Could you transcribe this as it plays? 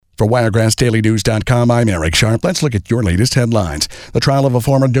For WiregrassDailyNews.com, I'm Eric Sharp. Let's look at your latest headlines. The trial of a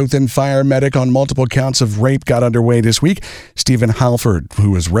former Dothan fire medic on multiple counts of rape got underway this week. Stephen Halford,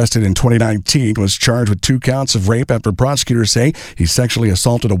 who was arrested in 2019, was charged with 2 counts of rape after prosecutors say he sexually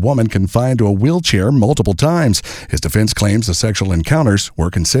assaulted a woman confined to a wheelchair multiple times. His defense claims the sexual encounters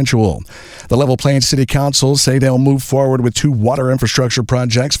were consensual. The Level Plains City Council say they'll move forward with 2 water infrastructure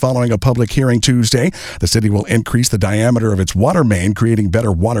projects following a public hearing Tuesday. The city will increase the diameter of its water main, creating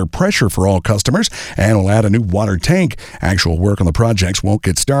better water pressure for all customers, and will add a new water tank. Actual work on the projects won't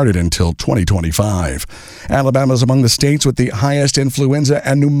get started until 2025. Alabama is among the states with the highest influenza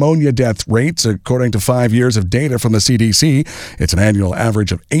and pneumonia death rates, according to 5 years of data from the CDC. It's an annual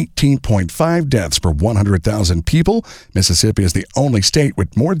average of 18.5 deaths per 100,000 people. Mississippi is the only state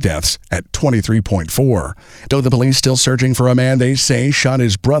with more deaths at 23.4. Though the police still searching for a man they say shot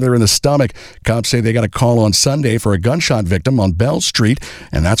his brother in the stomach. Cops say they got a call on Sunday for a gunshot victim on Bell Street,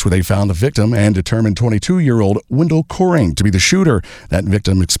 and that's where they found the victim and determined 22-year-old Wendell Coring to be the shooter. That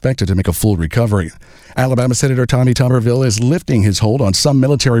victim expected to make a full recovery. Alabama Senator Tommy Tuberville is lifting his hold on some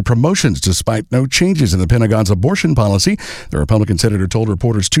military promotions despite no changes in the Pentagon's abortion policy. The Republican senator told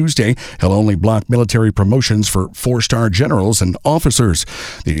reporters Tuesday he'll only block military promotions for 4-star generals and officers.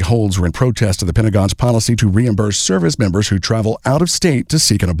 The holds were in protest of the Pentagon's policy to reimburse service members who travel out of state to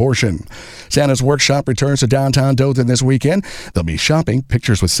seek an abortion. Santa's Workshop returns to downtown Dothan this weekend. There'll be shopping,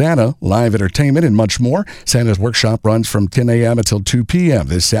 pictures with Santa, live entertainment, and much more. Santa's Workshop runs from 10 a.m. until 2 p.m.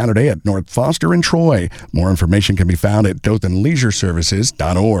 this Saturday at North Foster and Troy. More information can be found at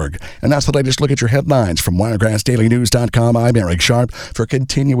DothanLeisureServices.org. And that's the latest look at your headlines from WiregrassDailyNews.com. I'm Eric Sharp. For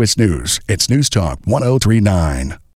continuous news, it's News Talk 1039.